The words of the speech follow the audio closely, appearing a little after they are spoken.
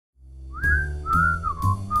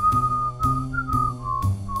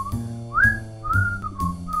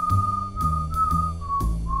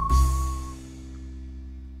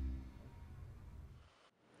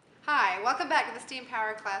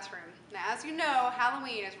STEAM-powered classroom. Now, as you know,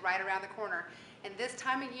 Halloween is right around the corner, and this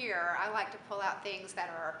time of year, I like to pull out things that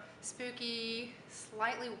are spooky,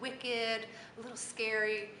 slightly wicked, a little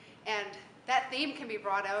scary, and that theme can be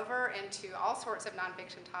brought over into all sorts of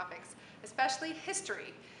nonfiction topics, especially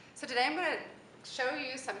history. So today I'm going to show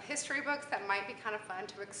you some history books that might be kind of fun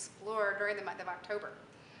to explore during the month of October.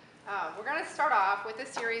 We're going to start off with a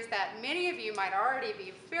series that many of you might already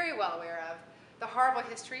be very well aware of, the Horrible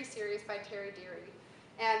History series by Deary.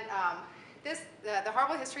 And the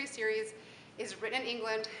Horrible History series is written in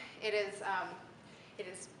England. It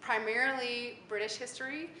is primarily British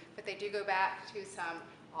history, but they do go back to some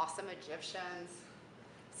awesome Egyptians,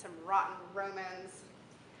 some rotten Romans,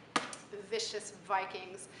 vicious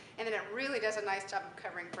Vikings, and then it really does a nice job of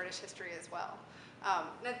covering British history as well.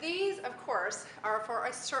 Now these, of course, are for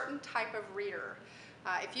a certain type of reader.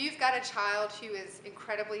 If you've got a child who is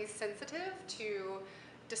incredibly sensitive to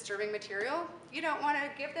disturbing material, you don't want to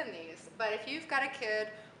give them these. But if you've got a kid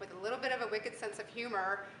with a little bit of a wicked sense of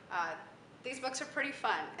humor, these books are pretty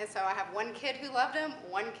fun. And so I have one kid who loved them,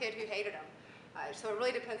 one kid who hated them. So it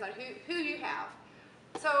really depends on who you have.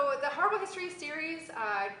 So the Horrible History series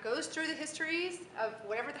goes through the histories of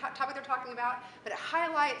whatever the topic they're talking about, but it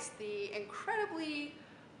highlights the incredibly,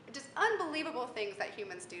 just unbelievable things that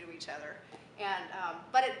humans do to each other. And,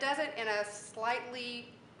 but it does it in a slightly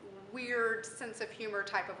weird sense of humor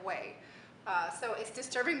type of way. So it's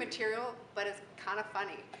disturbing material, but it's kind of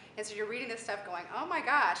funny. And so you're reading this stuff going, oh my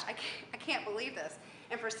gosh, I can't believe this.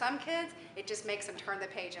 And for some kids, it just makes them turn the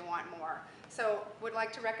page and want more. So would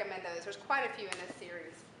like to recommend those. There's quite a few in this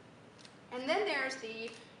series. And then there's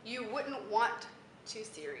the You Wouldn't Want To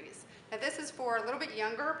series. Now this is for a little bit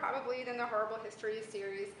younger probably than the Horrible History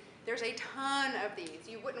series. There's a ton of these.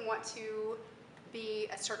 You wouldn't want to be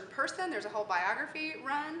a certain person. There's a whole biography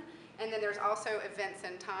run. And then there's also events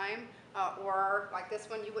in time. Or like this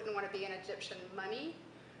one, you wouldn't want to be an Egyptian mummy.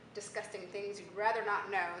 Disgusting things you'd rather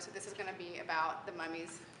not know. So this is going to be about the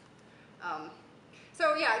mummies.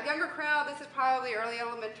 So yeah, younger crowd, this is probably early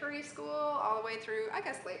elementary school all the way through, I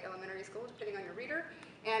guess, late elementary school, depending on your reader.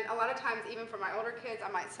 And a lot of times, even for my older kids, I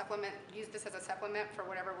might use this as a supplement for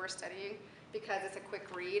whatever we're studying because it's a quick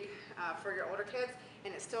read for your older kids,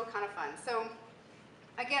 and it's still kind of fun. So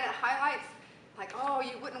again, it highlights like, oh,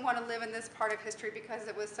 you wouldn't want to live in this part of history because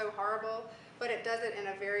it was so horrible, but it does it in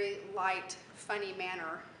a very light, funny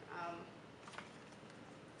manner.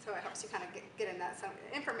 So it helps you kind of get in that some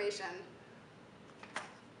information.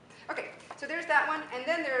 Okay, so there's that one, and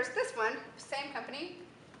then there's this one, same company.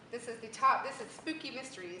 This is Spooky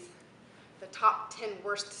Mysteries, the top 10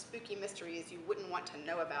 worst spooky mysteries you wouldn't want to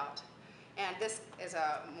know about. And this is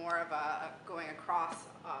more of a going across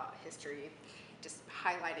history, just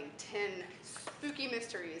highlighting 10 spooky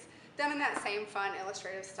mysteries, done in that same fun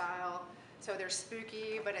illustrative style. So they're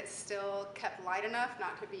spooky, but it's still kept light enough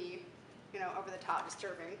not to be, over the top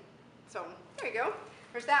disturbing. So there you go.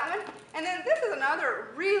 There's that one. And then this is another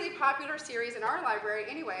really popular series in our library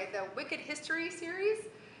anyway, the Wicked History series.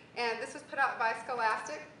 And this was put out by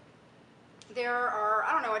Scholastic. There are,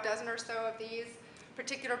 I don't know, a dozen or so of these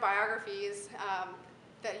particular biographies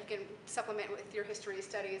that you can supplement with your history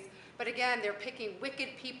studies. But again, they're picking wicked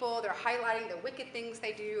people. They're highlighting the wicked things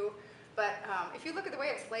they do. But if you look at the way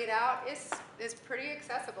it's laid out, it's pretty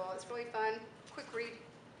accessible. It's really fun, quick read.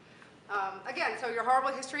 Again, so your Horrible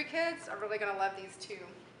History kids are really going to love these too.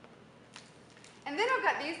 And then I've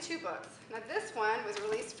got these two books. Now this one was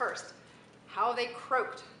released first, How They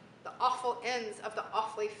Croaked, The Awful Ends of the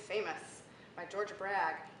Awfully Famous by George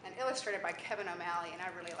Bragg and illustrated by Kevin O'Malley. And I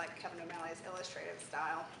really like Kevin O'Malley's illustrative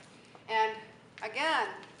style. And again,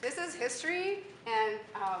 this is history and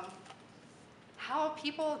how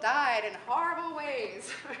people died in horrible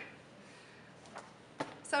ways.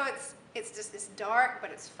 So it's dark,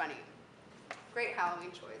 but it's funny. Great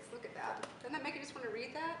Halloween choice. Look at that. Doesn't that make you just want to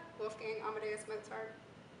read that? Wolfgang Amadeus Mozart.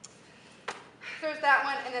 There's that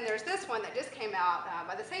one, and then there's this one that just came out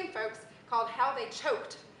by the same folks called How They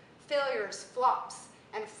Choked. Failures, flops,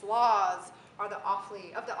 and flaws are the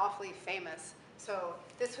awfully famous. So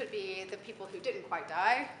this would be the people who didn't quite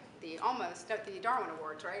die, the Darwin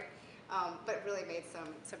Awards, right? But really made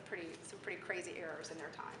some pretty crazy errors in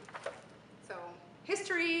their time. So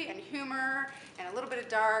history and humor and a little bit of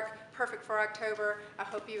dark, perfect for October. I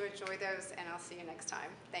hope you enjoy those, and I'll see you next time.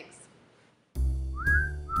 Thanks.